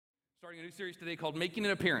starting a new series today called Making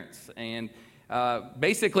an Appearance. And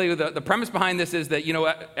basically, the premise behind this is that,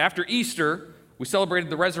 after Easter, we celebrated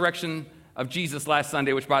the resurrection of Jesus last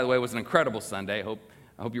Sunday, which, by the way, was an incredible Sunday. I hope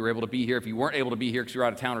you were able to be here. If you weren't able to be here because you're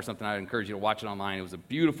out of town or something, I'd encourage you to watch it online. It was a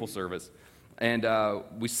beautiful service. And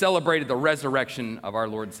we celebrated the resurrection of our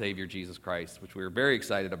Lord and Savior, Jesus Christ, which we were very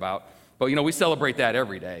excited about. But, we celebrate that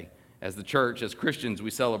every day. As the church, as Christians,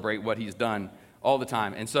 we celebrate what he's done all the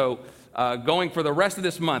time. And so going for the rest of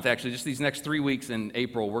this month, actually, just these next 3 weeks in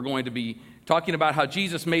April, we're going to be talking about how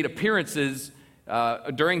Jesus made appearances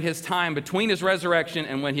during his time between his resurrection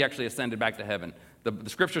and when he actually ascended back to heaven. The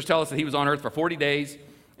scriptures tell us that he was on earth for 40 days,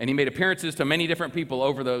 and he made appearances to many different people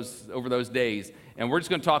over those days. And we're just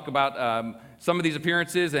going to talk about some of these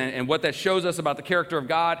appearances and what that shows us about the character of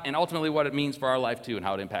God and ultimately what it means for our life, too, and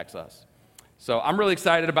how it impacts us. So I'm really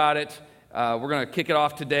excited about it. We're going to kick it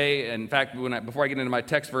off today. In fact, before I get into my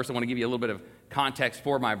text verse, I want to give you a little bit of context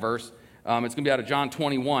for my verse. It's going to be out of John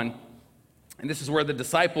 21. And this is where the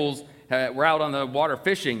disciples were out on the water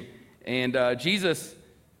fishing. And Jesus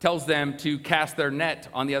tells them to cast their net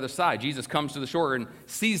on the other side. Jesus comes to the shore and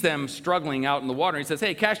sees them struggling out in the water. And he says,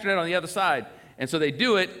 hey, cast your net on the other side. And so they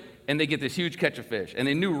do it, and they get this huge catch of fish. And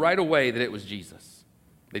they knew right away that it was Jesus.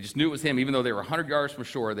 They just knew it was him. Even though they were 100 yards from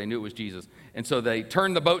shore, they knew it was Jesus. And so they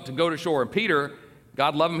turned the boat to go to shore. And Peter,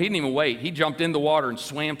 God love him, he didn't even wait. He jumped in the water and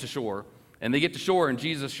swam to shore. And they get to shore, and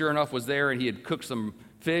Jesus, sure enough, was there, and he had cooked some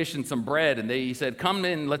fish and some bread. And he said, come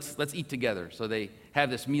in, let's eat together. So they have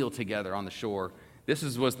this meal together on the shore. This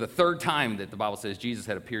was the third time that the Bible says Jesus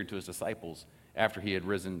had appeared to his disciples after he had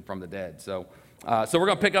risen from the dead. So we're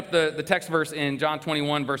going to pick up the text verse in John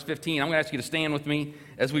 21, verse 15. I'm going to ask you to stand with me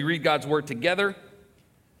as we read God's word together.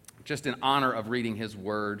 Just in honor of reading his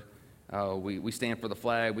word. We stand for the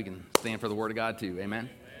flag. We can stand for the word of God too. Amen?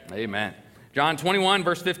 Amen. John 21,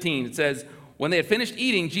 verse 15, it says, when they had finished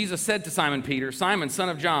eating, Jesus said to Simon Peter, Simon, son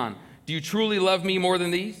of John, do you truly love me more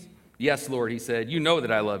than these? Yes, Lord, he said, you know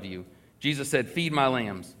that I love you. Jesus said, feed my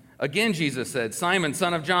lambs. Again, Jesus said, Simon,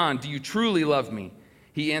 son of John, do you truly love me?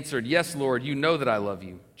 He answered, yes, Lord, you know that I love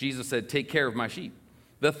you. Jesus said, take care of my sheep.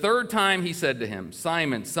 The third time he said to him,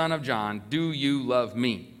 Simon, son of John, do you love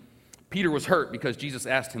me? Peter was hurt because Jesus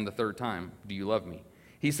asked him the third time, do you love me?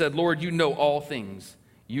 He said, Lord, you know all things.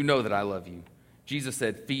 You know that I love you. Jesus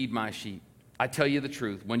said, feed my sheep. I tell you the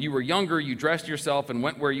truth. When you were younger, you dressed yourself and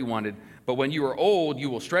went where you wanted. But when you are old, you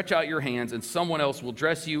will stretch out your hands and someone else will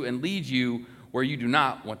dress you and lead you where you do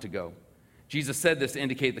not want to go. Jesus said this to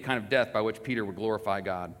indicate the kind of death by which Peter would glorify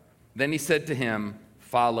God. Then he said to him,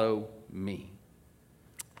 follow me.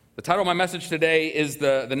 The title of my message today is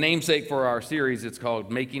the namesake for our series. It's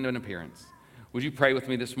called Making an Appearance. Would you pray with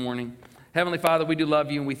me this morning? Heavenly Father, we do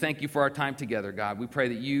love you, and we thank you for our time together, God. We pray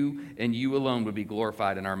that you and you alone would be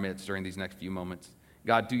glorified in our midst during these next few moments.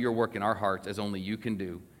 God, do your work in our hearts as only you can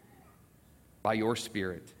do by your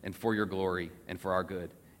Spirit and for your glory and for our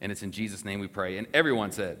good. And it's in Jesus' name we pray. And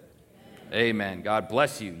everyone said, Amen. God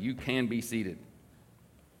bless you. You can be seated.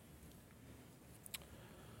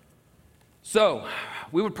 So,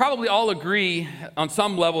 we would probably all agree on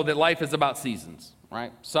some level that life is about seasons,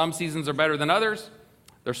 right? Some seasons are better than others.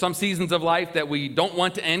 There's some seasons of life that we don't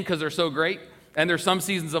want to end because they're so great. And there's some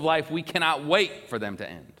seasons of life we cannot wait for them to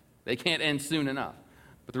end. They can't end soon enough.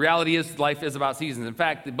 But the reality is life is about seasons. In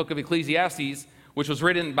fact, the book of Ecclesiastes, which was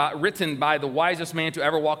written by the wisest man to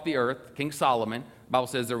ever walk the earth, King Solomon. The Bible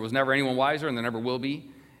says there was never anyone wiser and there never will be.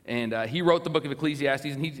 And he wrote the book of Ecclesiastes,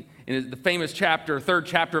 and in the famous third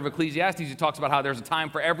chapter of Ecclesiastes, he talks about how there's a time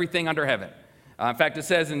for everything under heaven. In fact, it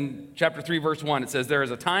says in chapter 3, verse 1, it says, there is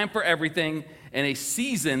a time for everything and a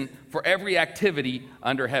season for every activity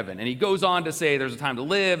under heaven. And he goes on to say there's a time to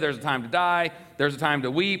live, there's a time to die, there's a time to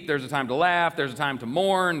weep, there's a time to laugh, there's a time to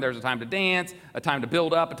mourn, there's a time to dance, a time to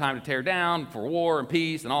build up, a time to tear down, for war and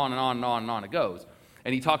peace, and on and on and on and on it goes.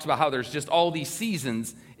 And he talks about how there's just all these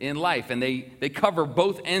seasons in life, and they cover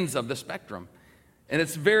both ends of the spectrum. And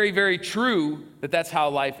it's very, very true that that's how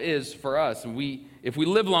life is for us. And if we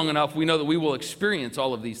live long enough, we know that we will experience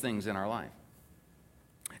all of these things in our life.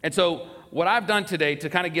 And so what I've done today to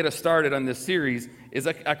kind of get us started on this series is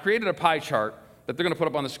I created a pie chart that they're going to put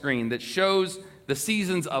up on the screen that shows the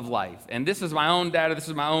seasons of life. And this is my own data. This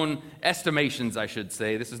is my own estimations, I should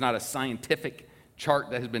say. This is not a scientific chart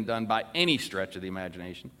that has been done by any stretch of the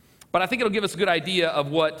imagination. But I think it'll give us a good idea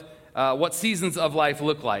of what seasons of life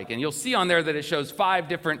look like. And you'll see on there that it shows 5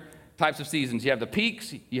 different types of seasons. You have the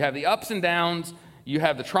peaks, you have the ups and downs, you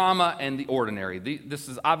have the trauma, and the ordinary. This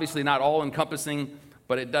is obviously not all-encompassing,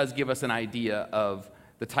 but it does give us an idea of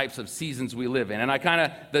the types of seasons we live in. And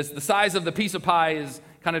the size of the piece of pie is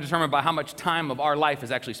kind of determined by how much time of our life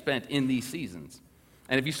is actually spent in these seasons.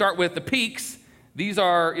 And if you start with the peaks, these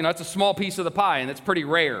are, it's a small piece of the pie, and it's pretty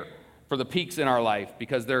rare for the peaks in our life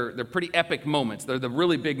because they're pretty epic moments. They're the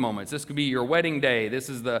really big moments. This could be your wedding day. This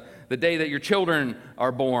is the day that your children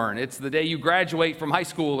are born. It's the day you graduate from high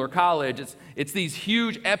school or college. It's these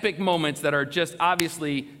huge epic moments that are just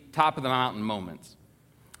obviously top of the mountain moments.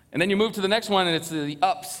 And then you move to the next one, and it's the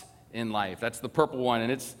ups in life. That's the purple one,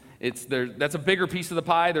 and that's a bigger piece of the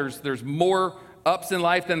pie. There's more ups in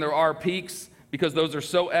life than there are peaks because those are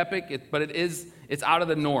so epic. But it's out of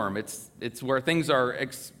the norm. It's where things are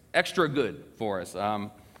extra good for us.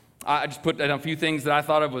 I just put a few things that I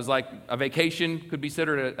thought of was like a vacation could be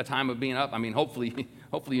considered a time of being up. I mean, hopefully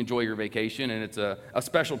you enjoy your vacation, and it's a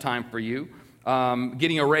special time for you.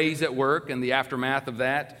 Getting a raise at work and the aftermath of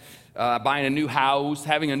that. Buying a new house,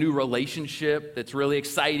 having a new relationship that's really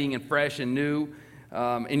exciting and fresh and new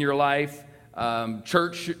in your life.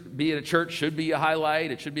 Being at church should be a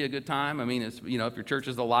highlight. It should be a good time. I mean, if your church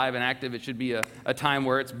is alive and active, it should be a time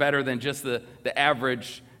where it's better than just the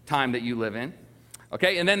average time that you live in.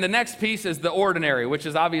 Okay, and then the next piece is the ordinary, which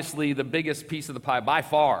is obviously the biggest piece of the pie by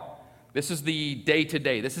far. This is the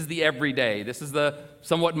day-to-day. This is the everyday. This is the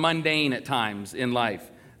somewhat mundane at times in life.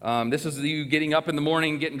 This is you getting up in the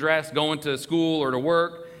morning, getting dressed, going to school or to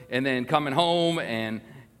work, and then coming home and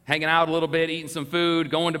hanging out a little bit, eating some food,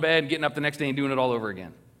 going to bed, getting up the next day and doing it all over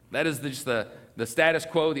again. That is just the status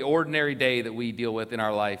quo, the ordinary day that we deal with in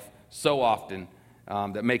our life so often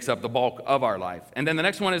that makes up the bulk of our life. And then the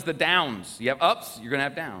next one is the downs. You have ups, you're going to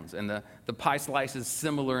have downs. And the pie slice is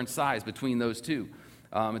similar in size between those two.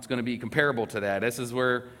 It's going to be comparable to that. This is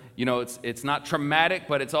where, it's not traumatic,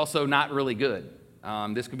 but it's also not really good.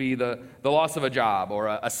 This could be the loss of a job or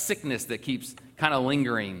a sickness that keeps kind of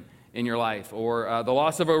lingering in your life, or the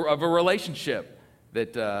loss of a relationship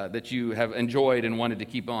that you have enjoyed and wanted to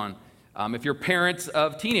keep on. If you're parents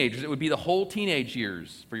of teenagers, it would be the whole teenage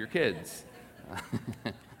years for your kids.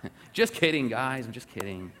 Just kidding, guys. I'm just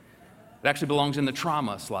kidding. It actually belongs in the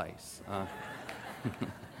trauma slice.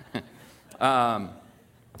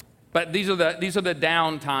 But these are the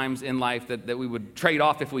down times in life that we would trade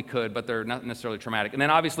off if we could, but they're not necessarily traumatic. And then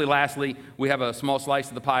obviously, lastly, we have a small slice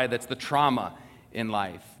of the pie that's the trauma in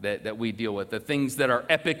life that we deal with, the things that are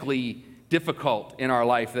epically difficult in our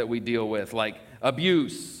life that we deal with, like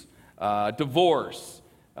abuse, divorce,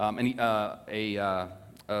 a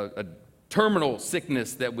terminal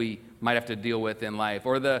sickness that we might have to deal with in life,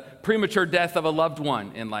 or the premature death of a loved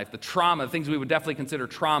one in life, the trauma, things we would definitely consider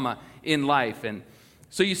trauma in life. And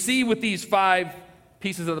so you see with these 5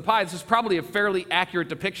 pieces of the pie, this is probably a fairly accurate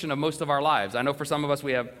depiction of most of our lives. I know for some of us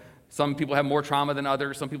some people have more trauma than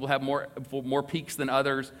others, some people have more peaks than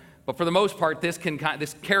others, but for the most part, this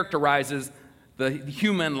characterizes the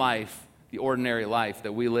human life, the ordinary life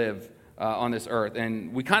that we live on this earth.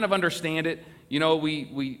 And we kind of understand it.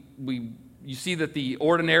 You see that the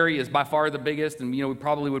ordinary is by far the biggest, and we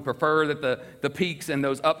probably would prefer that the peaks and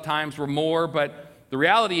those up times were more, but the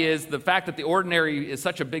reality is the fact that the ordinary is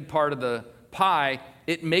such a big part of the pie,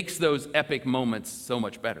 it makes those epic moments so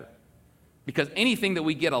much better. Because anything that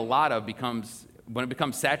we get a lot of when it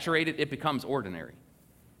becomes saturated, it becomes ordinary.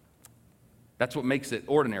 That's what makes it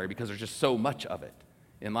ordinary, because there's just so much of it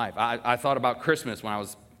in life. I thought about Christmas when I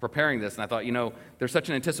was preparing this, and I thought, there's such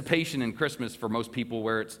an anticipation in Christmas for most people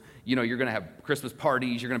where it's, you're going to have Christmas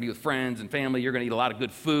parties, you're going to be with friends and family, you're going to eat a lot of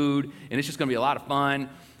good food, and it's just going to be a lot of fun,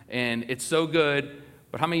 and it's so good.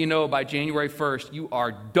 But how many of you know by January 1st, you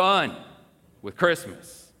are done with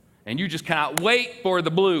Christmas, and you just cannot wait for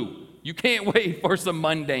the blue. You can't wait for some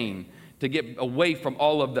mundane to get away from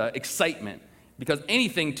all of the excitement, because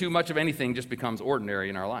too much of anything just becomes ordinary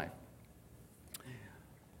in our life.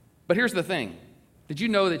 But here's the thing. Did you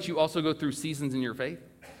know that you also go through seasons in your faith?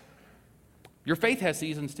 Your faith has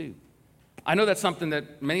seasons too. I know that's something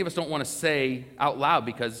that many of us don't want to say out loud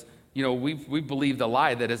because, we've believed a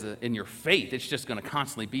lie that in your faith, it's just going to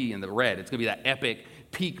constantly be in the red. It's going to be that epic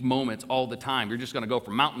peak moments all the time. You're just going to go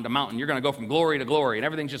from mountain to mountain. You're going to go from glory to glory, and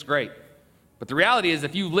everything's just great. But the reality is,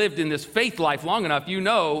 if you've lived in this faith life long enough, you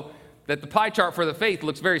know that the pie chart for the faith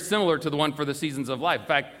looks very similar to the one for the seasons of life. In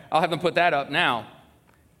fact, I'll have them put that up now.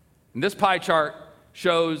 And this pie chart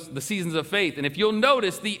shows the seasons of faith. And if you'll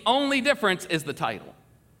notice, the only difference is the title.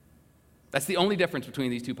 That's the only difference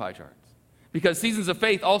between these two pie charts. Because seasons of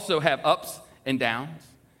faith also have ups and downs.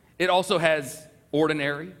 It also has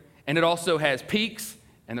ordinary, and it also has peaks,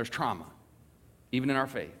 and there's trauma, even in our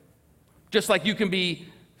faith. Just like you can be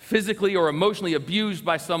physically or emotionally abused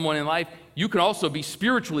by someone in life, you can also be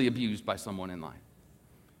spiritually abused by someone in life.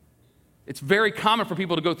 It's very common for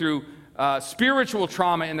people to go through spiritual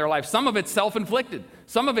trauma in their life. Some of it's self-inflicted.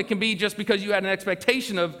 Some of it can be just because you had an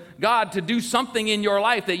expectation of God to do something in your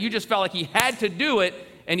life that you just felt like he had to do it,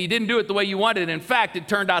 and he didn't do it the way you wanted. In fact, it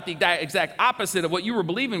turned out the exact opposite of what you were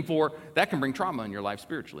believing for. That can bring trauma in your life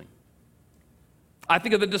spiritually. I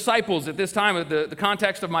think of the disciples at this time, the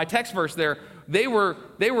context of my text verse there. They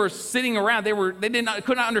were sitting around. They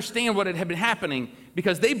could not understand what had been happening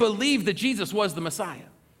because they believed that Jesus was the Messiah.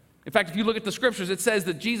 In fact, if you look at the scriptures, it says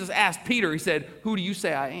that Jesus asked Peter, he said, "Who do you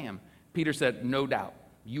say I am?" Peter said, "No doubt,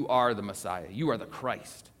 you are the Messiah. You are the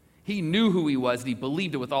Christ." He knew who he was, and he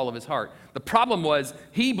believed it with all of his heart. The problem was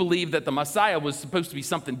he believed that the Messiah was supposed to be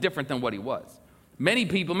something different than what he was. Many of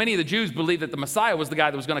the Jews believed that the Messiah was the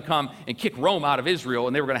guy that was going to come and kick Rome out of Israel,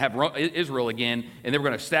 and they were going to have Israel again, and they were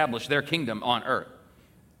going to establish their kingdom on earth.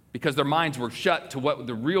 Because their minds were shut to what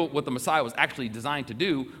the Messiah was actually designed to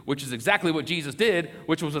do, which is exactly what Jesus did,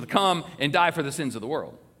 which was to come and die for the sins of the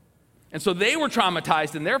world. And so they were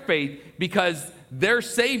traumatized in their faith because their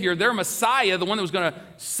Savior, their Messiah, the one that was going to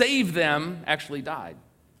save them, actually died.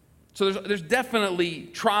 So there's definitely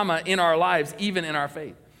trauma in our lives, even in our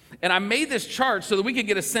faith. And I made this chart so that we could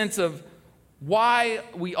get a sense of why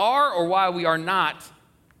we are or why we are not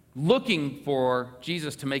looking for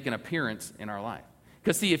Jesus to make an appearance in our life.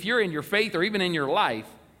 Because see, if you're in your faith or even in your life,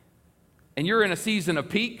 and you're in a season of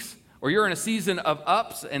peaks, or you're in a season of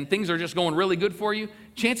ups, and things are just going really good for you,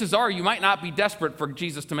 chances are you might not be desperate for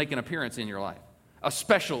Jesus to make an appearance in your life, a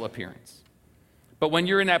special appearance. But when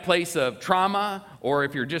you're in that place of trauma, or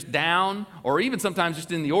if you're just down, or even sometimes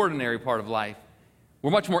just in the ordinary part of life, we're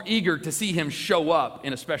much more eager to see him show up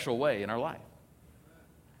in a special way in our life.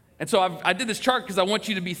 And so I did this chart because I want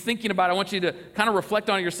you to be thinking about it. I want you to kind of reflect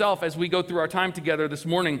on it yourself as we go through our time together this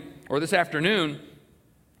morning or this afternoon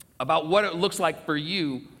about what it looks like for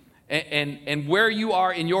you and where you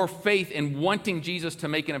are in your faith in wanting Jesus to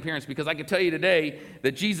make an appearance. Because I can tell you today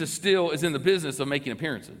that Jesus still is in the business of making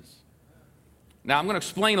appearances. Now, I'm going to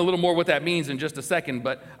explain a little more what that means in just a second,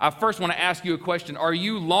 but I first want to ask you a question. Are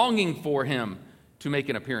you longing for him to make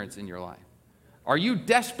an appearance in your life? Are you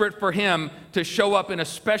desperate for him to show up in a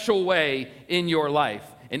special way in your life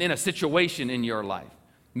and in a situation in your life?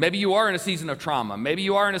 Maybe you are in a season of trauma. Maybe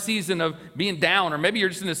you are in a season of being down, or maybe you're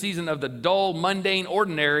just in a season of the dull, mundane,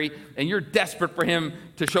 ordinary, and you're desperate for him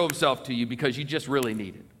to show himself to you because you just really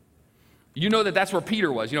need it. You know that's where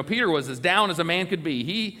Peter was. Peter was as down as a man could be.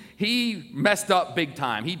 He messed up big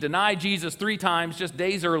time. He denied Jesus 3 times just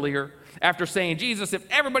days earlier after saying, "Jesus, if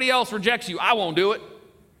everybody else rejects you, I won't do it."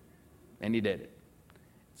 And he did it.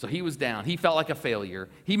 So he was down. He felt like a failure.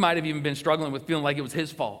 He might have even been struggling with feeling like it was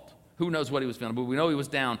his fault. Who knows what he was feeling, but we know he was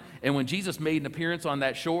down. And when Jesus made an appearance on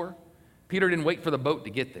that shore, Peter didn't wait for the boat to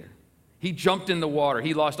get there. He jumped in the water.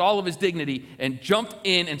 He lost all of his dignity and jumped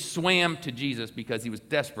in and swam to Jesus because he was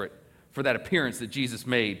desperate for that appearance that Jesus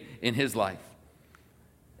made in his life.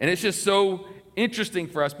 And it's just so interesting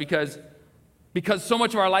for us because so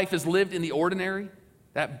much of our life is lived in the ordinary.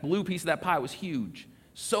 That blue piece of that pie was huge.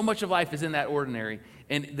 So much of life is in that ordinary.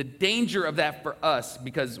 And the danger of that for us,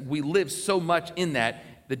 because we live so much in that,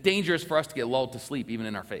 the danger is for us to get lulled to sleep even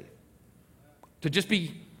in our faith. To just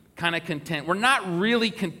be kind of content. We're not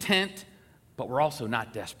really content, but we're also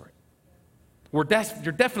not desperate. You're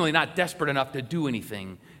definitely not desperate enough to do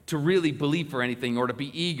anything, to really believe for anything, or to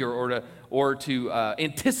be eager, or to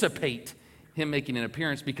anticipate him making an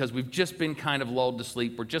appearance, because we've just been kind of lulled to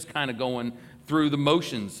sleep. We're just kind of going through the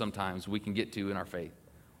motions sometimes we can get to in our faith,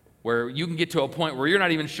 where you can get to a point where you're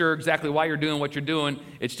not even sure exactly why you're doing what you're doing.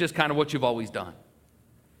 It's just kind of what you've always done.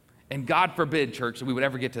 And God forbid, church, that we would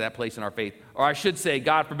ever get to that place in our faith. Or I should say,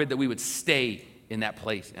 God forbid that we would stay in that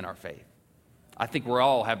place in our faith. I think we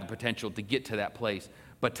all have the potential to get to that place,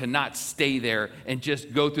 but to not stay there and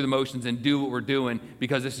just go through the motions and do what we're doing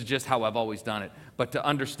because this is just how I've always done it. But to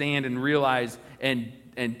understand and realize and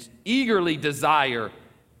eagerly desire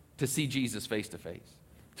to see Jesus face to face,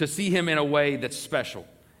 to see him in a way that's special,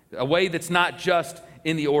 a way that's not just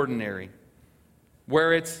in the ordinary,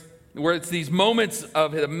 where it's these moments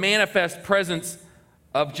of the manifest presence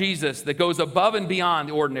of Jesus that goes above and beyond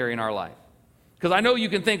the ordinary in our life. Because I know you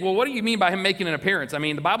can think, well, what do you mean by him making an appearance? I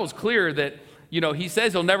mean, the Bible's clear that, he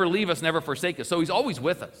says he'll never leave us, never forsake us. So he's always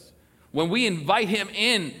with us. When we invite him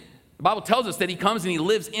in, the Bible tells us that he comes and he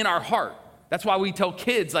lives in our heart. That's why we tell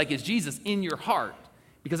kids, like, is Jesus in your heart?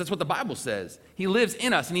 Because that's what the Bible says. He lives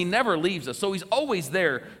in us and he never leaves us. So he's always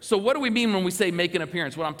there. So what do we mean when we say make an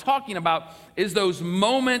appearance? What I'm talking about is those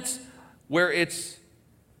moments where it's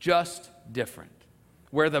just different,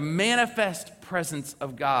 where the manifest presence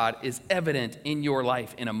of God is evident in your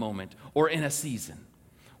life in a moment or in a season,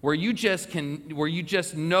 where you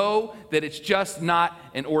just know that it's just not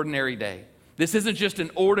an ordinary day. This isn't just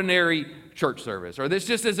an ordinary church service, or this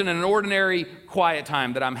just isn't an ordinary quiet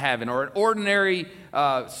time that I'm having, or an ordinary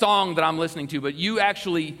song that I'm listening to, but you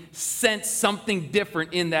actually sense something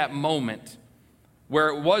different in that moment where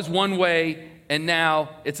it was one way and now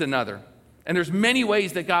it's another. And there's many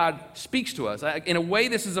ways that God speaks to us. In a way,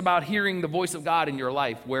 this is about hearing the voice of God in your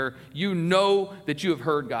life, where you know that you have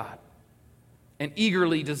heard God and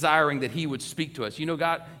eagerly desiring that he would speak to us.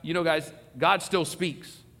 Guys, God still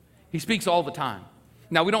speaks. He speaks all the time.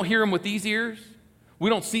 Now, we don't hear him with these ears. We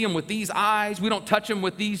don't see him with these eyes. We don't touch him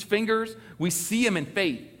with these fingers. We see him in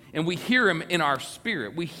faith, and we hear him in our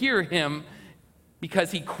spirit. We hear him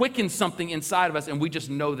because he quickens something inside of us, and we just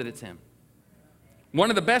know that it's him. One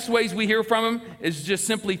of the best ways we hear from him is just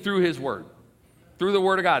simply through his word, through the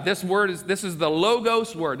word of God. This is the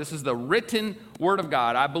Logos word. This is the written word of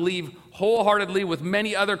God. I believe wholeheartedly with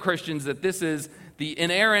many other Christians that this is the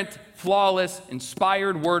inerrant, flawless,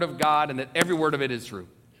 inspired word of God, and that every word of it is true.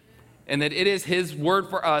 And that it is his word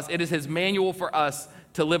for us. It is his manual for us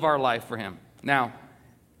to live our life for him. Now,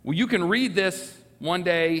 you can read this one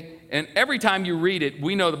day, and every time you read it,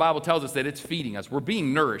 we know the Bible tells us that it's feeding us. We're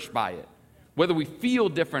being nourished by it. Whether we feel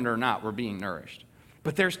different or not, we're being nourished.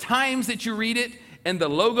 But there's times that you read it, and the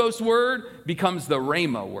Logos word becomes the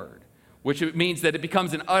Rhema word, which means that it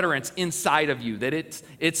becomes an utterance inside of you, that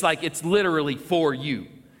it's like it's literally for you.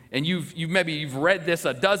 And you've read this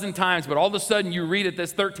a dozen times, but all of a sudden you read it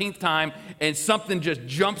this 13th time, and something just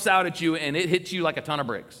jumps out at you, and it hits you like a ton of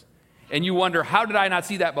bricks. And you wonder, how did I not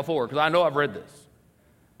see that before? Because I know I've read this.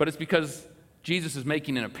 But it's because Jesus is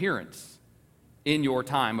making an appearance in your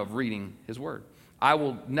time of reading his word. I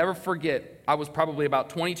will never forget, I was probably about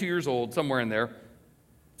 22 years old, somewhere in there,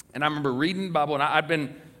 and I remember reading the Bible, and I'd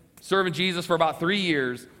been serving Jesus for about 3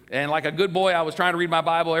 years, and like a good boy, I was trying to read my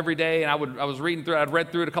Bible every day, and I was reading through it. I'd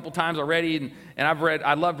read through it a couple times already, and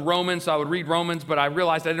I loved Romans, so I would read Romans, but I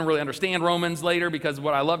realized I didn't really understand Romans later because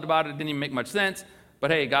what I loved about it didn't even make much sense, but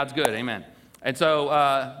hey, God's good, amen. And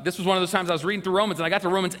so this was one of those times I was reading through Romans, and I got to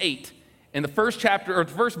Romans 8. In the first chapter, or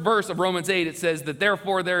the first verse of Romans 8, it says that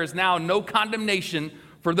therefore there is now no condemnation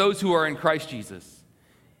for those who are in Christ Jesus.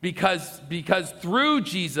 Because through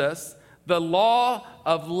Jesus, the law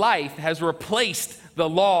of life has replaced the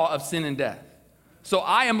law of sin and death. So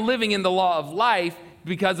I am living in the law of life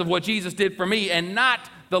because of what Jesus did for me, and not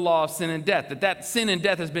the law of sin and death, that sin and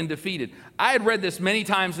death has been defeated. I had read this many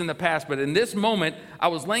times in the past, but in this moment, I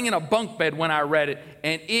was laying in a bunk bed when I read it,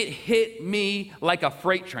 and it hit me like a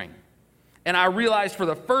freight train. And I realized for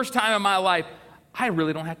the first time in my life, I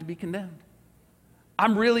really don't have to be condemned.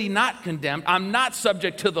 I'm really not condemned. I'm not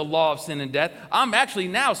subject to the law of sin and death. I'm actually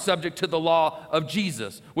now subject to the law of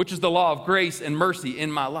Jesus, which is the law of grace and mercy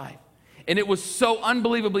in my life. And it was so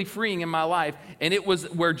unbelievably freeing in my life. And it was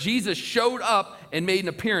where Jesus showed up and made an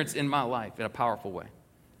appearance in my life in a powerful way.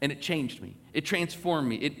 And it changed me. It transformed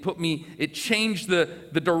me. It changed the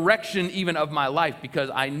direction even of my life, because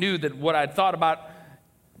I knew that what I'd thought about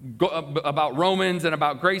Romans and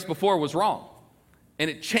about grace before was wrong. And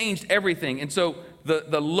it changed everything. And so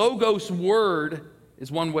the Logos word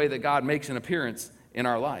is one way that God makes an appearance in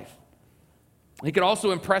our life. He could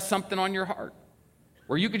also impress something on your heart,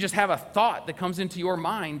 where you could just have a thought that comes into your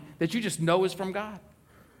mind that you just know is from God.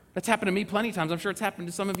 That's happened to me plenty of times. I'm sure it's happened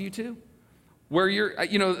to some of you too. Where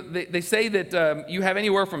they say that you have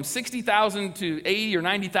anywhere from 60,000 to 80 or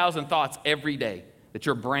 90,000 thoughts every day that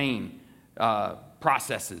your brain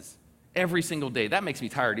processes every single day. That makes me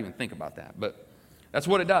tired to even think about that, but that's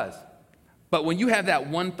what it does. But when you have that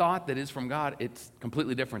one thought that is from God, it's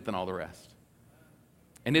completely different than all the rest.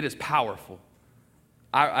 And it is powerful.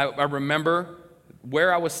 I remember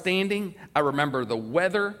where I was standing. I remember the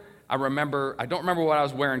weather. I don't remember what I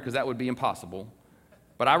was wearing because that would be impossible.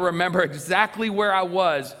 But I remember exactly where I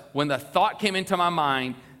was when the thought came into my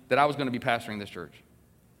mind that I was going to be pastoring this church.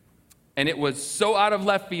 And it was so out of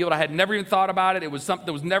left field. I had never even thought about it. It was something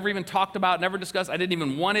that was never even talked about, never discussed. I didn't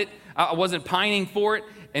even want it. I wasn't pining for it.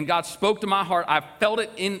 And God spoke to my heart. I felt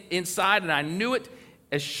it inside, and I knew it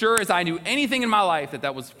as sure as I knew anything in my life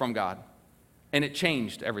that was from God. And it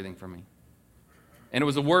changed everything for me. And it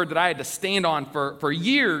was a word that I had to stand on for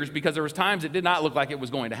years, because there was times it did not look like it was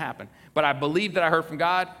going to happen. But I believed that I heard from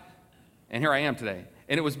God, and here I am today.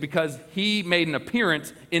 And it was because he made an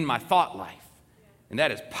appearance in my thought life. And that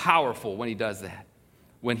is powerful when he does that.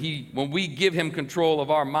 When we give him control of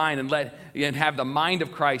our mind and have the mind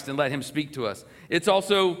of Christ and let him speak to us. It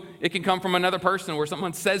can come from another person, where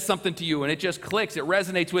someone says something to you and it just clicks, it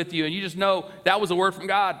resonates with you, and you just know that was a word from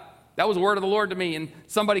God. That was a word of the Lord to me. And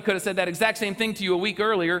somebody could have said that exact same thing to you a week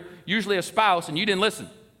earlier, usually a spouse, and you didn't listen.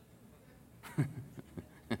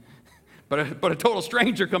 But a total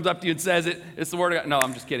stranger comes up to you and says it's the word of God. No,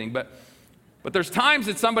 I'm just kidding. But there's times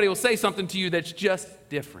that somebody will say something to you that's just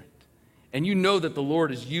different. And you know that the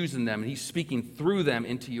Lord is using them and he's speaking through them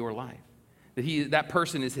into your life. That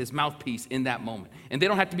person is his mouthpiece in that moment. And they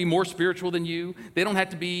don't have to be more spiritual than you. They don't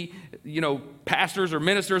have to be, pastors or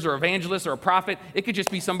ministers or evangelists or a prophet. It could just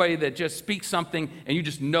be somebody that just speaks something and you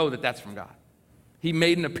just know that that's from God. He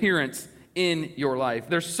made an appearance in your life.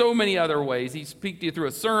 There's so many other ways. He speaks to you through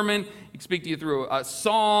a sermon. He can speak to you through a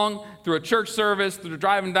song, through a church service, through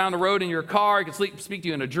driving down the road in your car. He can speak to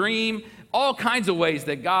you in a dream. All kinds of ways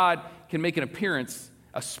that God can make an appearance,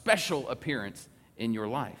 a special appearance in your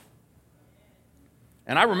life.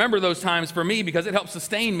 And I remember those times for me because it helped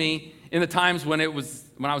sustain me in the times when I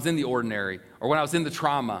was in the ordinary, or when I was in the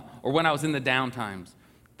trauma, or when I was in the down times.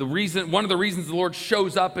 One of the reasons the Lord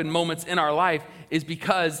shows up in moments in our life is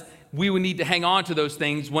because we would need to hang on to those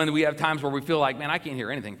things when we have times where we feel like, man, I can't hear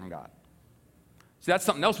anything from God. See, that's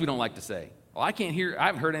something else we don't like to say. Well, I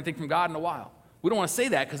haven't heard anything from God in a while. We don't want to say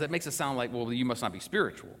that because it makes it sound like, well, you must not be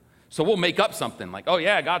spiritual. So we'll make up something like, oh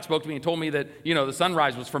yeah, God spoke to me and told me that, the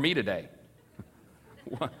sunrise was for me today.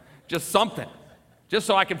 Just something. Just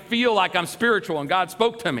so I can feel like I'm spiritual and God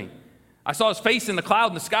spoke to me. I saw his face in the cloud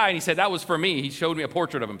in the sky and he said, that was for me. He showed me a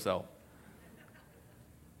portrait of himself.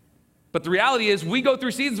 But the reality is we go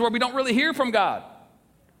through seasons where we don't really hear from God.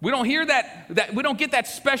 We don't hear that we don't get that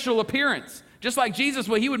special appearance. Just like Jesus,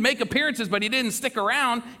 he would make appearances, but he didn't stick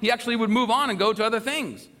around. He actually would move on and go to other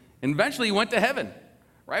things. And eventually he went to heaven,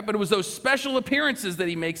 right? But it was those special appearances that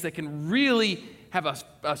he makes that can really have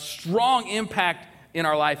a strong impact in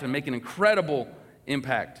our life and make an incredible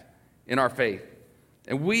impact in our faith.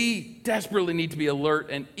 And we desperately need to be alert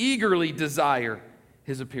and eagerly desire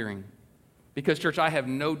his appearing. Because, church, I have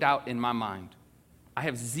no doubt in my mind, I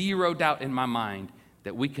have zero doubt in my mind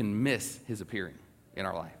that we can miss his appearing in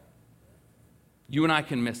our life. You and I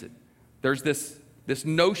can miss it. There's this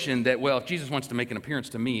notion that, well, if Jesus wants to make an appearance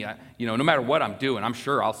to me, no matter what I'm doing, I'm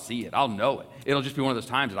sure I'll see it. I'll know it. It'll just be one of those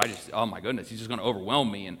times that oh my goodness, he's just going to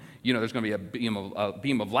overwhelm me. And, there's going to be a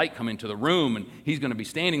beam of light come into the room and he's going to be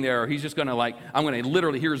standing there, or he's just going to I'm going to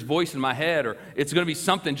literally hear his voice in my head, or it's going to be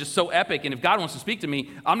something just so epic. And if God wants to speak to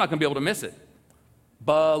me, I'm not going to be able to miss it.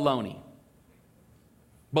 Baloney.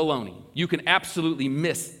 You can absolutely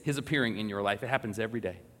miss his appearing in your life. It happens every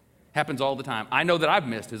day. Happens all the time. I know that I've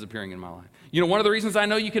missed his appearing in my life. One of the reasons I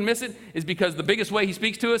know you can miss it is because the biggest way he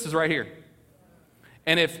speaks to us is right here.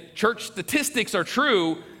 And if church statistics are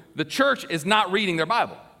true, the church is not reading their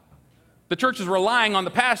Bible. The church is relying on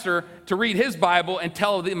the pastor to read his Bible and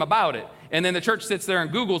tell them about it. And then the church sits there and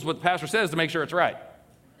Googles what the pastor says to make sure it's right.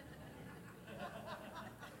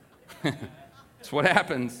 That's what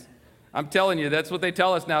happens. I'm telling you, that's what they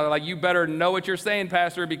tell us now. They're like, you better know what you're saying,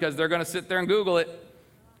 pastor, because they're going to sit there and Google it.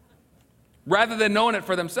 Rather than knowing it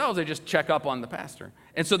for themselves, they just check up on the pastor.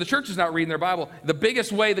 And so the church is not reading their Bible. The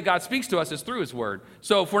biggest way that God speaks to us is through his word.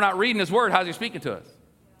 So if we're not reading his word, how's he speaking to us?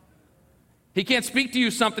 He can't speak to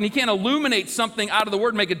you something. He can't illuminate something out of the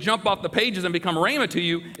word, make it jump off the pages and become rhema to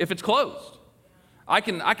you if it's closed. I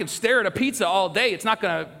can stare at a pizza all day. It's not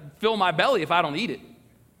going to fill my belly if I don't eat it.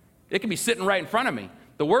 It can be sitting right in front of me.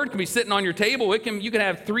 The word can be sitting on your table. You can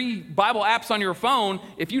have 3 Bible apps on your phone.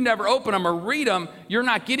 If you never open them or read them, you're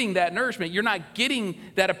not getting that nourishment. You're not getting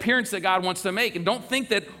that appearance that God wants to make. And don't think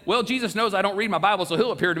that, well, Jesus knows I don't read my Bible, so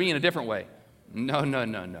he'll appear to me in a different way. No.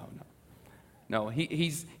 No,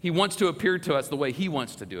 he wants to appear to us the way he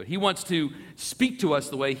wants to do it. He wants to speak to us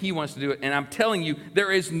the way he wants to do it. And I'm telling you, there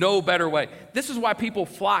is no better way. This is why people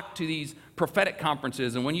flock to these prophetic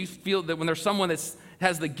conferences. And when you feel that when there's someone that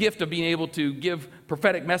has the gift of being able to give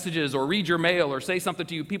prophetic messages or read your mail or say something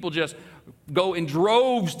to you, people just go in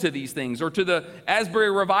droves to these things. Or to the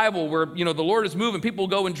Asbury revival where, the Lord is moving. People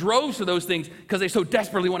go in droves to those things because they so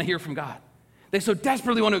desperately want to hear from God. They so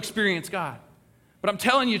desperately want to experience God. But I'm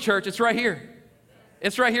telling you, church, it's right here.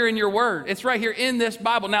 It's right here in your word. It's right here in this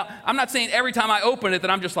Bible. Now, I'm not saying every time I open it that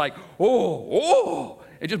I'm just like,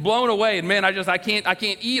 it's just blown away. And man, I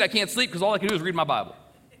can't eat, I can't sleep because all I can do is read my Bible.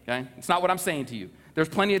 Okay? It's not what I'm saying to you. There's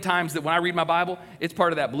plenty of times that when I read my Bible, it's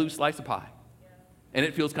part of that blue slice of pie. And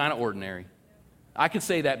it feels kind of ordinary. I can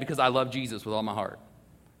say that because I love Jesus with all my heart.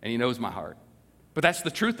 And he knows my heart. But that's the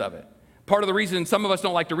truth of it. Part of the reason some of us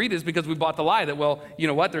don't like to read it is because we bought the lie that, well, you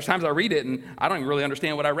know what, there's times I read it and I don't even really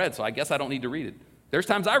understand what I read, so I guess I don't need to read it. There's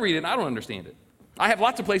times I read it and I don't understand it. I have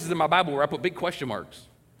lots of places in my Bible where I put big question marks.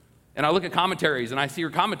 And I look at commentaries and I see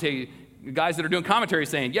guys that are doing commentary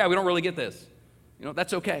saying, yeah, we don't really get this.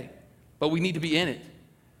 That's okay. But we need to be in it.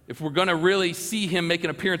 If we're going to really see him make an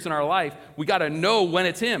appearance in our life, we got to know when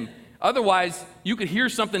it's him. Otherwise, you could hear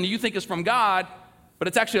something that you think is from God, but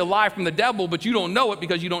it's actually a lie from the devil, but you don't know it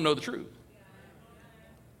because you don't know the truth.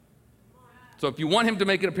 So if you want him to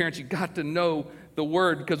make an appearance, you got to know the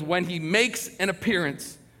word, because when he makes an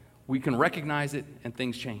appearance, we can recognize it and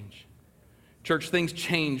things change. Church, things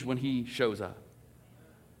change when he shows up.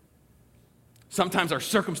 Sometimes our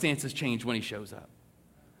circumstances change when he shows up.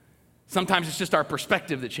 Sometimes it's just our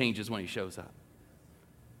perspective that changes when he shows up.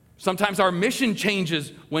 Sometimes our mission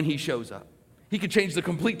changes when he shows up. He could change the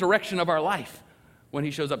complete direction of our life when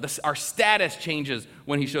he shows up. Our status changes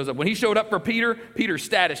when he shows up. When he showed up for Peter, Peter's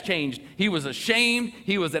status changed. He was ashamed.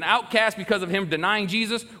 He was an outcast because of him denying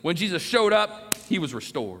Jesus. When Jesus showed up, he was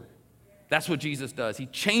restored. That's what Jesus does. He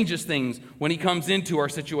changes things when he comes into our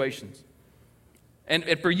situations. And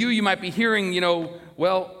for you, you might be hearing,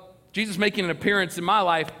 well, Jesus making an appearance in my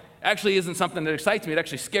life actually isn't something that excites me. It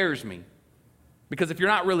actually scares me. Because if you're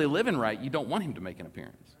not really living right, you don't want him to make an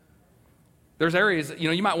appearance. There's areas,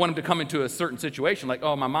 you might want him to come into a certain situation, like,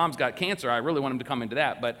 oh, my mom's got cancer. I really want him to come into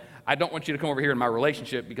that. But I don't want you to come over here in my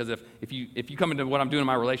relationship, because if you come into what I'm doing in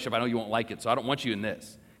my relationship, I know you won't like it. So I don't want you in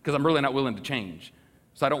this, because I'm really not willing to change.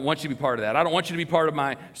 So I don't want you to be part of that. I don't want you to be part of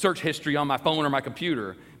my search history on my phone or my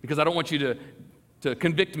computer, because I don't want you to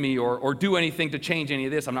convict me or do anything to change any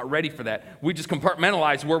of this. I'm not ready for that. We just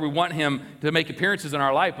compartmentalize where we want him to make appearances in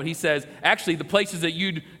our life. But he says, actually, the places that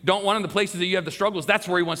you don't want him, the places that you have the struggles, that's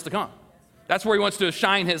where he wants to come. That's where he wants to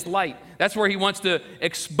shine his light. That's where he wants to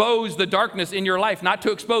expose the darkness in your life, not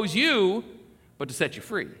to expose you, but to set you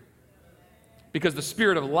free. Because the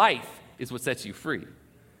spirit of life is what sets you free.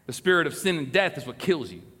 The spirit of sin and death is what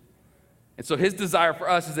kills you. And so his desire for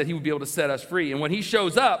us is that he would be able to set us free. And when he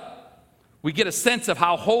shows up, we get a sense of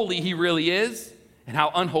how holy he really is and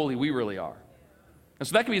how unholy we really are. And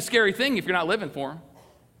so that can be a scary thing if you're not living for him,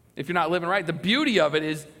 if you're not living right. The beauty of it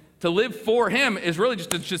is to live for him is really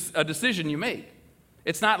just a decision you make.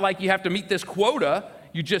 It's not like you have to meet this quota.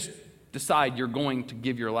 You just decide you're going to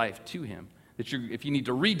give your life to him. If you need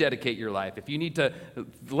to rededicate your life, if you need to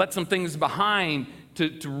let some things behind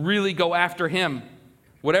to really go after him,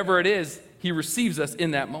 whatever it is, he receives us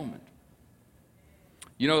in that moment.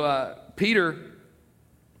 Peter,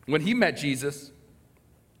 when he met Jesus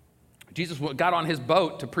got on his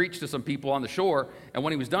boat to preach to some people on the shore, and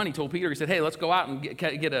when he was done, he told Peter, he said, hey, let's go out and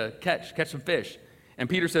catch some fish. And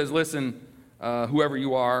Peter says, listen, whoever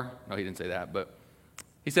you are, no, he didn't say that, but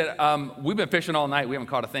he said, we've been fishing all night, we haven't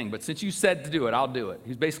caught a thing, but since you said to do it, I'll do it.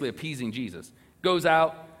 He's basically appeasing Jesus. Goes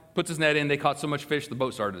out, puts his net in, they caught so much fish, the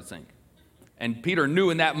boat started to sink. And Peter knew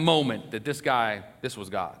in that moment that this was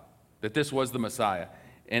God, that this was the Messiah.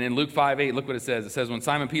 And in Luke 5:8, look what it says. It says, when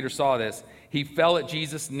Simon Peter saw this, he fell at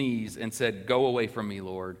Jesus' knees and said, go away from me,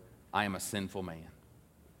 Lord. I am a sinful man.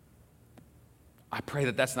 I pray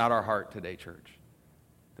that that's not our heart today, church.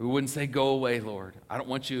 That we wouldn't say, go away, Lord. I don't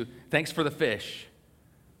want you. Thanks for the fish,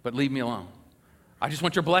 but leave me alone. I just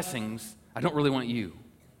want your blessings. I don't really want you.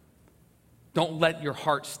 Don't let your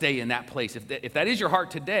heart stay in that place. If that is your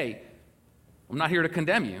heart today, I'm not here to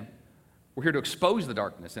condemn you. We're here to expose the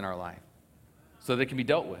darkness in our life so that it can be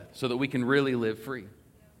dealt with, so that we can really live free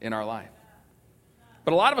in our life.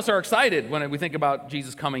 But a lot of us are excited when we think about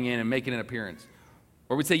Jesus coming in and making an appearance.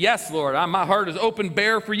 Or we say, yes, Lord, my heart is open,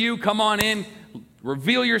 bare for you. Come on in,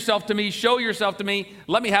 reveal yourself to me, show yourself to me.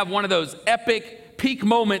 Let me have one of those epic peak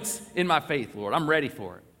moments in my faith, Lord. I'm ready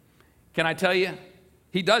for it. Can I tell you?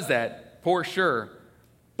 He does that for sure.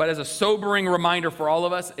 But as a sobering reminder for all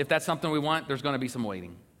of us, if that's something we want, there's going to be some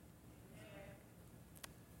waiting.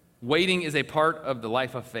 Waiting is a part of the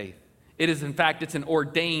life of faith. It is, in fact, it's an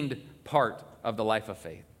ordained part of the life of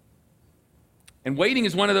faith. And waiting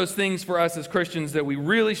is one of those things for us as Christians that we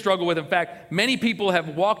really struggle with. In fact, many people have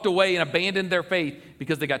walked away and abandoned their faith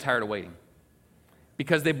because they got tired of waiting.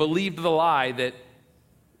 Because they believed the lie that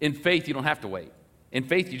in faith you don't have to wait. In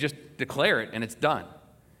faith you just declare it and it's done.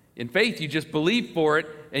 In faith you just believe for it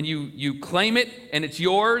and you claim it and it's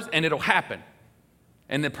yours and it'll happen.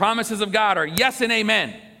 And the promises of God are yes and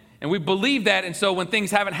amen. And we believe that, and so when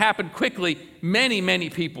things haven't happened quickly, many,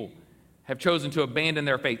 many people have chosen to abandon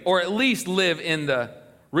their faith, or at least live in the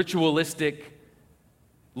ritualistic,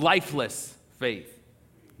 lifeless faith,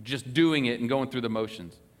 just doing it and going through the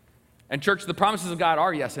motions. And church, the promises of God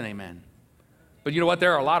are yes and amen. But you know what?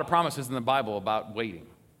 There are a lot of promises in the Bible about waiting.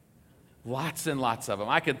 Lots and lots of them.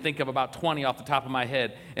 I could think of about 20 off the top of my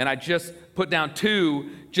head, and I just put down 2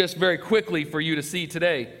 just very quickly for you to see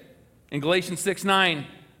today. In Galatians 6:9,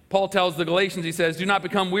 Paul tells the Galatians, he says, do not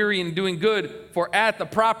become weary in doing good, for at the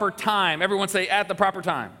proper time, everyone say at the proper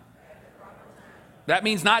time. That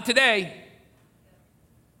means not today.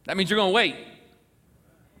 That means you're going to wait.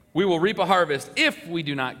 We will reap a harvest if we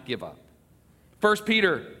do not give up. 1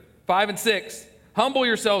 Peter 5 and 6, Humble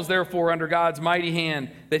yourselves, therefore, under God's mighty hand,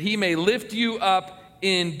 that he may lift you up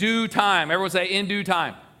in due time. Everyone say, in due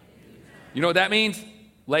time. You know what that means?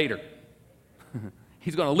 Later.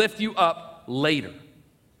 He's going to lift you up later.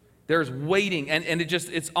 There's waiting, and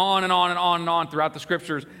it's on and on and on and on throughout the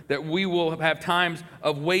scriptures that we will have times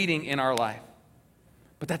of waiting in our life.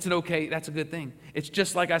 But that's a good thing. It's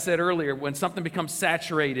just like I said earlier, when something becomes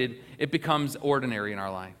saturated, it becomes ordinary in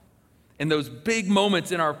our life. And those big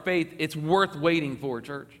moments in our faith, it's worth waiting for,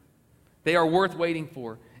 church. They are worth waiting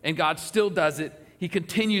for. And God still does it. He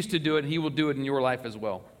continues to do it, and he will do it in your life as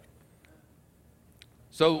well.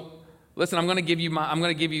 So, listen, I'm going to give you my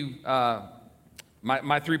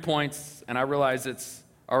 3 points, and I realize it's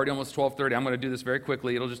already almost 12:30. I'm going to do this very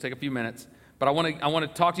quickly. It'll just take a few minutes. But I want to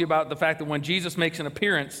talk to you about the fact that when Jesus makes an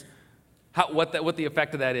appearance, what the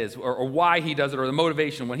effect of that is, or why he does it, or the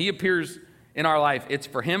motivation. When he appears in our life, it's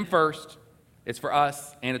for him first, it's for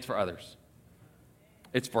us, and it's for others.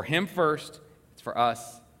 It's for him first, it's for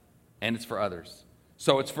us, and it's for others.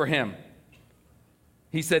 So it's for him.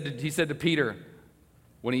 He said to Peter,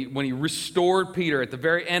 when he restored Peter, at the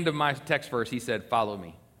very end of my text verse, he said, follow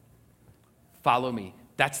me. Follow me.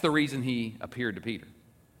 That's the reason he appeared to Peter,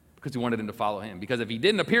 because he wanted him to follow him. Because if he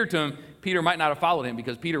didn't appear to him, Peter might not have followed him,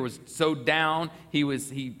 because Peter was so down,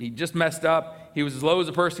 he just messed up, he was as low as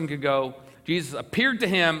a person could go. Jesus appeared to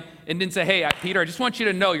him and didn't say, hey, Peter, I just want you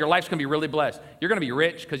to know your life's going to be really blessed. You're going to be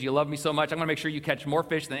rich because you love me so much. I'm going to make sure you catch more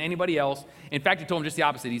fish than anybody else. In fact, he told him just the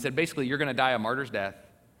opposite. He said, basically, you're going to die a martyr's death.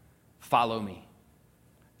 Follow me.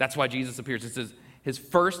 That's why Jesus appears. It's his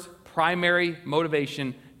first primary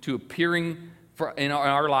motivation to appearing in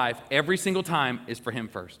our life every single time is for him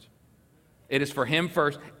first. It is for him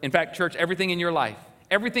first. In fact, church, everything in your life,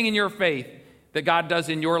 everything in your faith that God does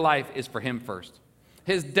in your life is for him first.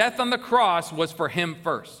 His death on the cross was for him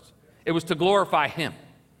first. It was to glorify him.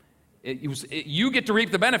 You get to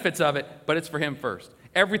reap the benefits of it, but it's for him first.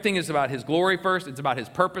 Everything is about his glory first. It's about his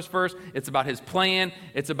purpose first. It's about his plan.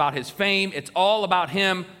 It's about his fame. It's all about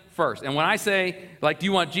him first. And when I say, do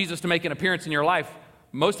you want Jesus to make an appearance in your life?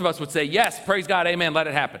 Most of us would say, yes, praise God, amen, let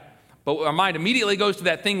it happen. But our mind immediately goes to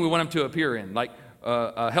that thing we want him to appear in, like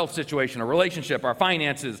a health situation, a relationship, our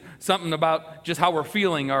finances, something about just how we're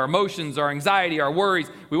feeling, our emotions, our anxiety, our worries.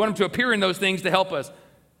 We want him to appear in those things to help us.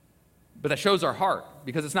 But that shows our heart,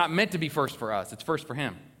 because it's not meant to be first for us. It's first for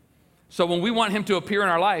him. So when we want him to appear in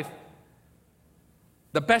our life,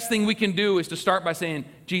 the best thing we can do is to start by saying,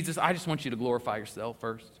 Jesus, I just want you to glorify yourself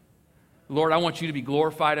first. Lord, I want you to be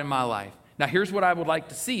glorified in my life. Now, here's what I would like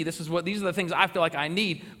to see. These are the things I feel like I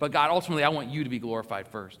need, but God, ultimately, I want you to be glorified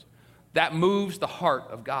first. That moves the heart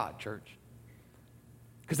of God, church,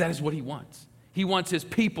 because that is what he wants. He wants his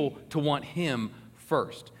people to want him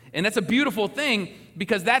first. And that's a beautiful thing,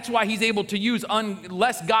 because that's why he's able to use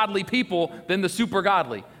less godly people than the super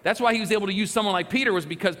godly. That's why he was able to use someone like Peter, was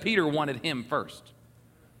because Peter wanted him first.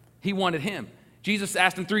 He wanted him. Jesus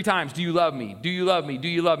asked him 3 times, do you love me? Do you love me? Do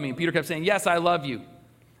you love me? And Peter kept saying, yes, I love you.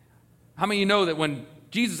 How many of you know that when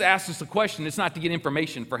Jesus asks us a question, it's not to get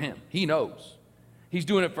information for him? He knows. He's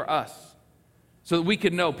doing it for us so that we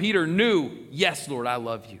could know. Peter knew, yes, Lord, I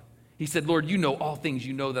love you. He said, Lord, you know all things.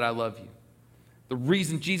 You know that I love you. The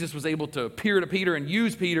reason Jesus was able to appear to Peter and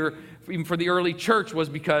use Peter, even for the early church, was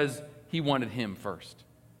because he wanted him first.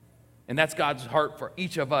 And that's God's heart for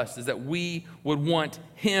each of us, is that we would want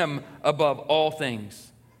him above all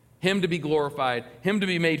things. Him to be glorified, him to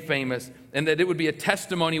be made famous, and that it would be a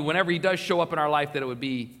testimony whenever he does show up in our life, that it would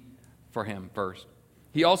be for him first.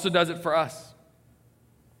 He also does it for us.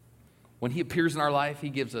 When he appears in our life, he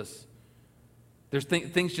gives us,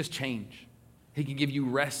 things just change. He can give you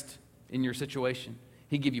rest in your situation.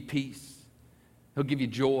 He'll give you peace. He'll give you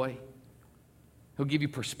joy. He'll give you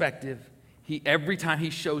perspective. Every time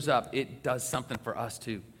he shows up, it does something for us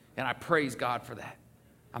too. And I praise God for that.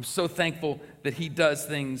 I'm so thankful that he does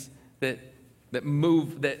things that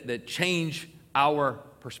move, that change our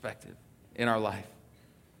perspective in our life.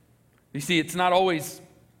 You see, it's not always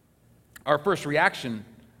our first reaction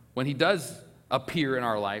when he does appear in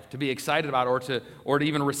our life to be excited about, or to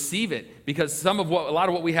even receive it, because a lot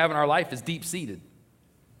of what we have in our life is deep-seated.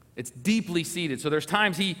 It's deeply seated. So there's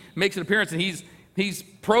times he makes an appearance and he's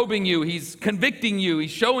probing you, he's convicting you,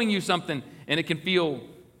 he's showing you something, and it can feel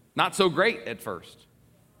not so great at first.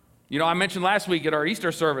 You know, I mentioned last week at our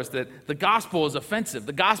Easter service that the gospel is offensive.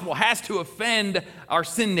 The gospel has to offend our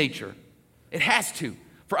sin nature. It has to.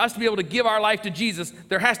 For us to be able to give our life to Jesus,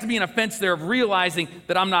 there has to be an offense there of realizing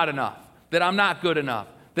that I'm not enough, that I'm not good enough,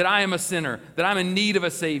 that I am a sinner, that I'm in need of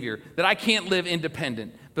a Savior, that I can't live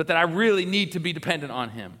independent, but that I really need to be dependent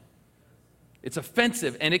on him. It's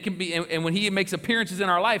offensive, and it can be, and when he makes appearances in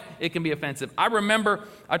our life, it can be offensive. I remember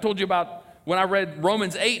I told you about when I read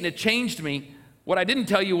Romans 8 and it changed me. What I didn't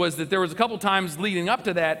tell you was that there was a couple times leading up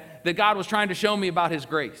to that God was trying to show me about his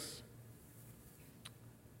grace.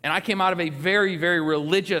 And I came out of a very, very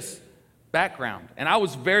religious background, and I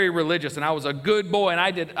was very religious, and I was a good boy, and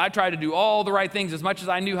I tried to do all the right things as much as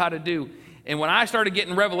I knew how to do. And when I started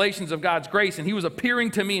getting revelations of God's grace, and he was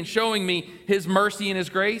appearing to me and showing me his mercy and his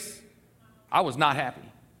grace, I was not happy.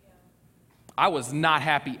 I was not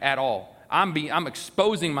happy at all. I'm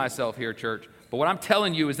exposing myself here, church. But what I'm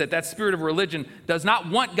telling you is that spirit of religion does not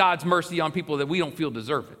want God's mercy on people that we don't feel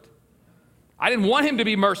deserve it. I didn't want him to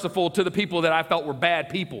be merciful to the people that I felt were bad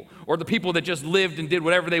people, or the people that just lived and did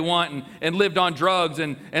whatever they want and lived on drugs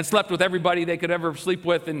and slept with everybody they could ever sleep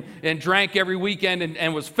with and drank every weekend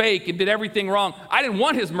and was fake and did everything wrong. I didn't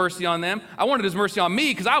want his mercy on them. I wanted his mercy on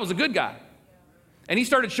me because I was a good guy. And he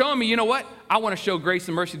started showing me, you know what? I want to show grace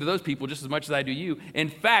and mercy to those people just as much as I do you. In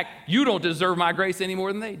fact, you don't deserve my grace any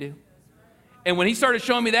more than they do. And when he started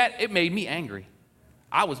showing me that, it made me angry.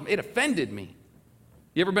 It offended me.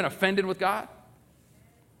 You ever been offended with God?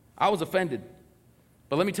 I was offended.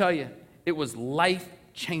 But let me tell you, it was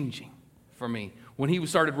life-changing for me when he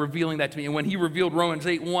started revealing that to me. And when he revealed Romans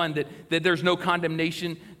 8:1, that there's no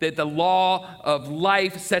condemnation, that the law of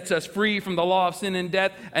life sets us free from the law of sin and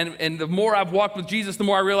death. And the more I've walked with Jesus, the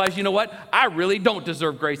more I realize, you know what? I really don't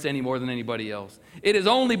deserve grace any more than anybody else. It is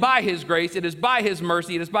only by his grace, it is by his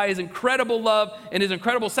mercy, it is by his incredible love and his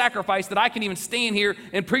incredible sacrifice that I can even stand here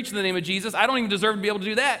and preach in the name of Jesus. I don't even deserve to be able to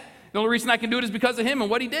do that. The only reason I can do it is because of him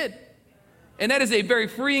and what he did. And that is a very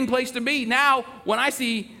freeing place to be. Now, when I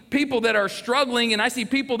see people that are struggling and I see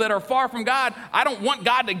people that are far from God, I don't want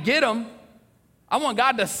God to get them. I want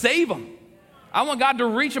God to save them. I want God to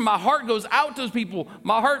reach them. My heart goes out to those people.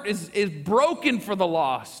 My heart is broken for the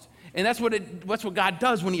lost. And that's what God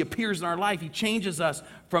does when he appears in our life. He changes us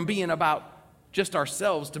from being about just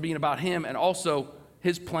ourselves to being about him and also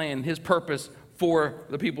his plan, his purpose for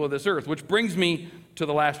the people of this earth. Which brings me to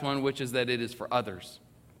the last one, which is that it is for others.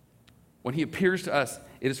 When he appears to us,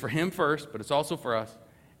 it is for him first, but it's also for us,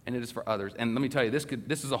 and it is for others. And let me tell you,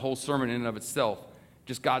 this is a whole sermon in and of itself,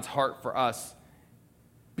 just God's heart for us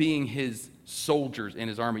being his soldiers in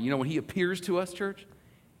his army. You know, when he appears to us, church,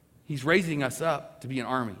 he's raising us up to be an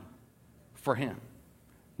army for him,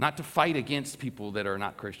 not to fight against people that are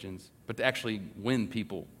not Christians, but to actually win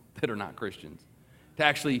people that are not Christians. To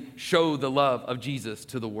actually show the love of Jesus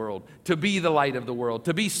to the world, to be the light of the world,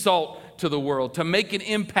 to be salt to the world, to make an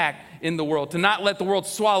impact in the world, to not let the world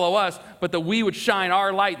swallow us, but that we would shine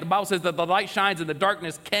our light. The Bible says that the light shines and the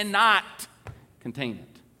darkness cannot contain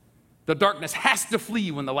it. The darkness has to flee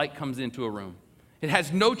when the light comes into a room. It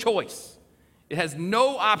has no choice. It has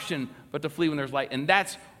no option but to flee when there's light. And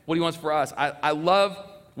that's what he wants for us. I love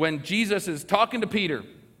when Jesus is talking to Peter.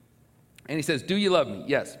 And he says, do you love me?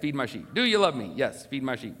 Yes, feed my sheep. Do you love me? Yes, feed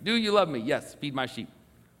my sheep. Do you love me? Yes, feed my sheep.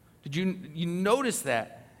 Did you notice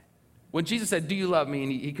that? When Jesus said, do you love me?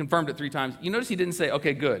 And he confirmed it 3 times. You notice he didn't say,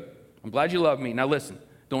 okay, good. I'm glad you love me. Now listen,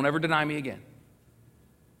 don't ever deny me again.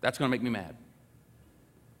 That's going to make me mad.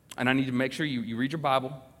 And I need to make sure you read your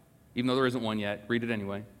Bible, even though there isn't one yet. Read it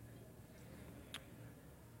anyway.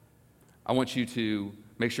 I want you to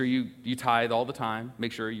make sure you tithe all the time.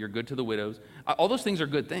 Make sure you're good to the widows. All those things are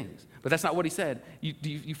good things, but that's not what he said.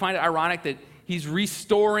 You find it ironic that he's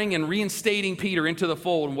restoring and reinstating Peter into the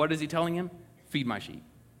fold, and what is he telling him? Feed my sheep.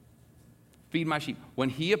 Feed my sheep. When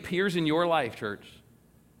he appears in your life, church,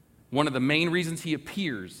 one of the main reasons he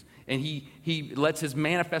appears and he lets his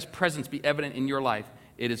manifest presence be evident in your life,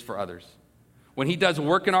 it is for others. When he does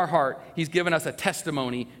work in our heart, he's given us a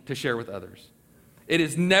testimony to share with others. It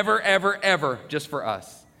is never, ever, ever just for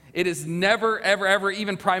us. It is never, ever, ever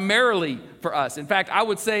even primarily for us. In fact, I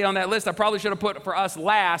would say on that list, I probably should have put for us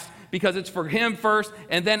last because it's for him first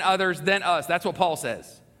and then others, then us. That's what Paul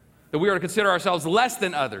says, that we are to consider ourselves less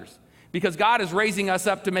than others because God is raising us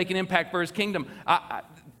up to make an impact for his kingdom.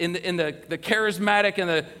 In the charismatic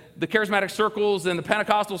and the charismatic circles and the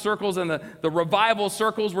Pentecostal circles and the revival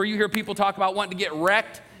circles where you hear people talk about wanting to get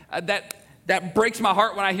wrecked, that breaks my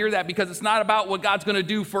heart when I hear that because it's not about what God's going to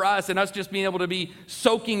do for us and us just being able to be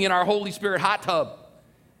soaking in our Holy Spirit hot tub.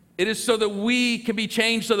 It is so that we can be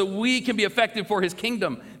changed, so that we can be effective for his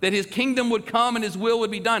kingdom, that his kingdom would come and his will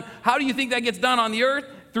would be done. How do you think that gets done on the earth?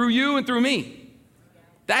 Through you and through me.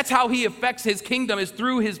 That's how he affects his kingdom, is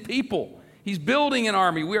through his people. He's building an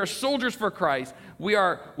army. We are soldiers for Christ. We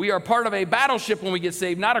are part of a battleship when we get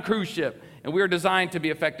saved, not a cruise ship. And we are designed to be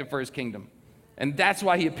effective for his kingdom. And that's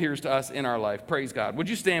why he appears to us in our life. Praise God. Would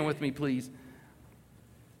you stand with me, please?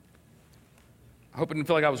 I hope it didn't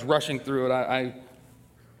feel like I was rushing through it.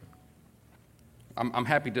 I'm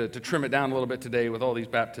happy to trim it down a little bit today with all these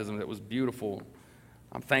baptisms. It was beautiful.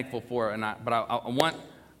 I'm thankful for it. But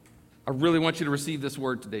I really want you to receive this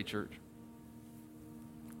word today, church.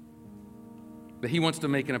 That he wants to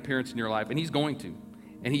make an appearance in your life, and he's going to,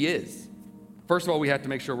 and he is. First of all, we have to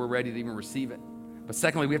make sure we're ready to even receive it. But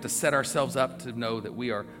secondly, we have to set ourselves up to know that we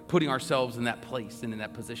are putting ourselves in that place and in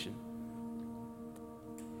that position.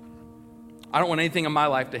 I don't want anything in my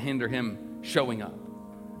life to hinder him showing up.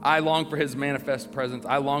 I long for his manifest presence.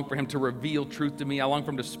 I long for him to reveal truth to me. I long for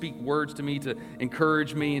him to speak words to me, to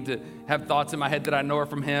encourage me, and to have thoughts in my head that I know are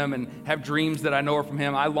from him, and have dreams that I know are from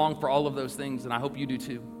him. I long for all of those things, and I hope you do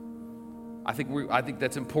too. I think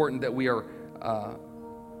that's important, that we are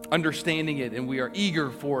understanding it and we are eager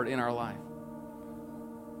for it in our life.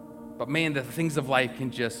 But man, the things of life can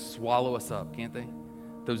just swallow us up, can't they?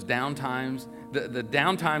 Those down times, the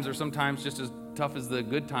down times are sometimes just as tough as the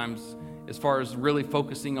good times as far as really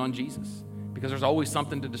focusing on Jesus, because there's always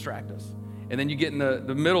something to distract us. And then you get in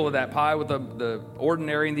the middle of that pie with the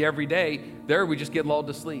ordinary and the everyday, there we just get lulled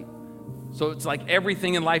to sleep. So it's like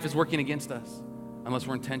everything in life is working against us unless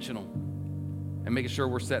we're intentional and making sure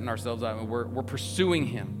we're setting ourselves up and we're pursuing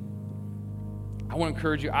him. I want to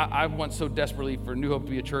encourage you. I want so desperately for New Hope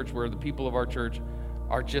to be a church where the people of our church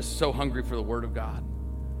are just so hungry for the Word of God,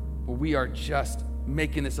 where we are just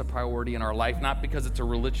making this a priority in our life, not because it's a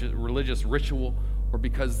religious ritual or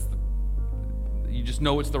because you just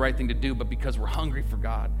know it's the right thing to do, but because we're hungry for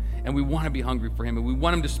God, and we want to be hungry for him, and we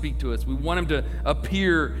want him to speak to us. We want him to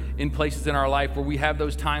appear in places in our life where we have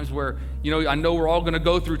those times where, I know we're all going to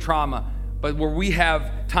go through trauma, but where we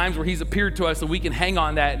have times where he's appeared to us and we can hang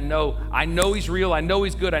on that and know, I know he's real, I know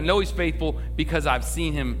he's good, I know he's faithful because I've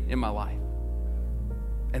seen him in my life.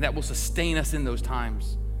 And that will sustain us in those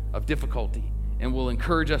times of difficulty and will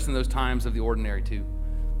encourage us in those times of the ordinary too.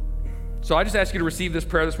 So I just ask you to receive this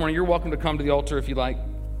prayer this morning. You're welcome to come to the altar if you like,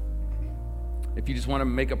 if you just want to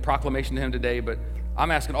make a proclamation to him today, but I'm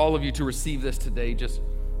asking all of you to receive this today. Just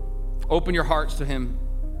open your hearts to him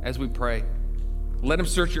as we pray. Let him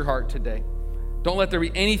search your heart today. Don't let there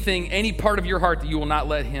be any part of your heart that you will not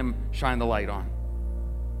let him shine the light on,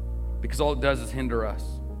 because all it does is hinder us.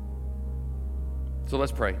 So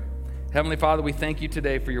let's pray. Heavenly Father, we thank you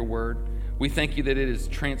today for your word. We thank you that it is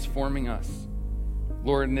transforming us,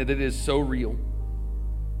 Lord, and that it is so real.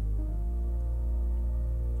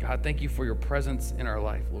 God, thank you for your presence in our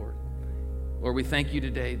life, Lord. Lord, we thank you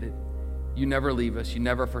today that you never leave us, you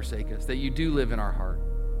never forsake us, that you do live in our heart.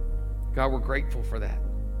 God, we're grateful for that.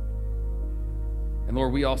 And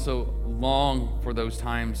Lord, we also long for those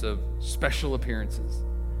times of special appearances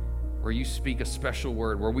where you speak a special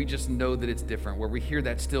word, where we just know that it's different, where we hear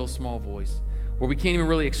that still small voice, where we can't even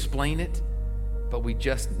really explain it, but we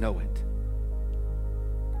just know it.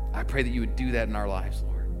 I pray that you would do that in our lives,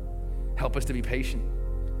 Lord. Help us to be patient.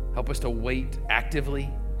 Help us to wait actively,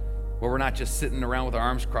 where we're not just sitting around with our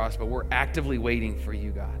arms crossed, but we're actively waiting for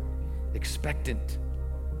you, God. Expectant,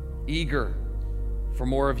 eager for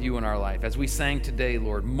more of you in our life. As we sang today,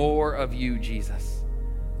 Lord, more of you, Jesus.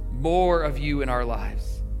 More of you in our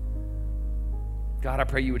lives. God, I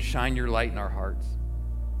pray you would shine your light in our hearts.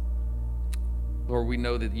 Lord, we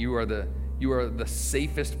know that you are the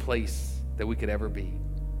safest place that we could ever be.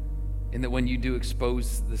 And that when you do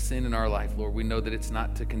expose the sin in our life, Lord, we know that it's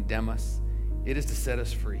not to condemn us. It is to set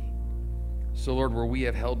us free. So, Lord, where we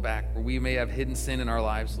have held back, where we may have hidden sin in our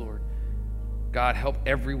lives, Lord, God, help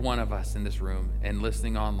every one of us in this room and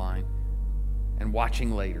listening online and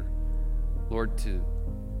watching later, Lord, to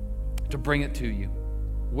bring it to you.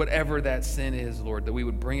 Whatever that sin is, Lord, that we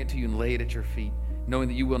would bring it to you and lay it at your feet, knowing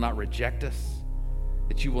that you will not reject us,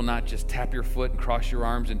 that you will not just tap your foot and cross your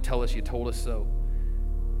arms and tell us you told us so.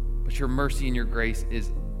 But your mercy and your grace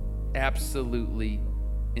is absolutely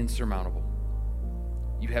insurmountable.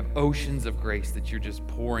 You have oceans of grace that you're just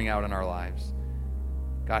pouring out in our lives.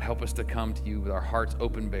 God, help us to come to you with our hearts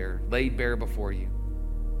open bare, laid bare before you.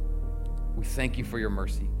 We thank you for your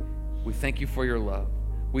mercy. We thank you for your love.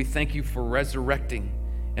 We thank you for resurrecting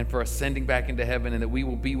and for ascending back into heaven, and that we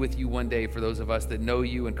will be with you one day for those of us that know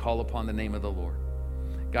you and call upon the name of the Lord.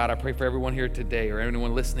 God, I pray for everyone here today, or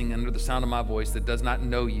anyone listening under the sound of my voice that does not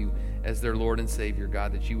know you as their Lord and Savior,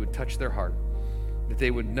 God, that you would touch their heart, that they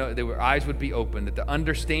would know, their eyes would be open, that the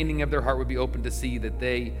understanding of their heart would be open to see that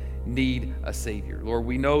they need a Savior. Lord,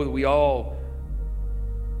 we know that we all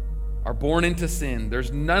are born into sin.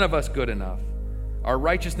 There's none of us good enough. Our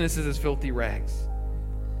righteousness is as filthy rags.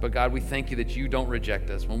 But God, we thank you that you don't reject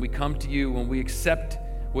us. When we come to you, when we accept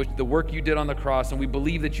the work you did on the cross, and we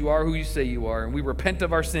believe that you are who you say you are, and we repent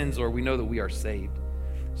of our sins, Lord, we know that we are saved.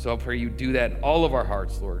 So I pray you do that in all of our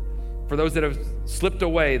hearts, Lord. For those that have slipped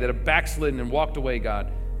away, that have backslidden and walked away,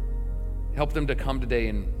 God, help them to come today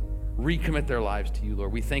and recommit their lives to you,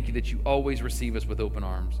 Lord. We thank you that you always receive us with open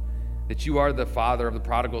arms, that you are the Father of the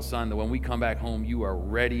prodigal son, that when we come back home, you are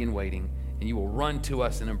ready and waiting, and you will run to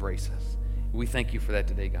us and embrace us. We thank you for that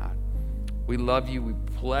today, God. We love you. We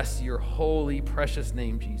bless your holy, precious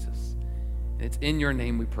name, Jesus. And it's in your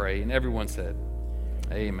name we pray. And everyone said,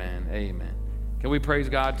 amen, amen. Can we praise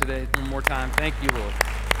God today one more time? Thank you, Lord.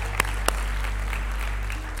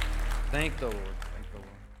 Thank the Lord.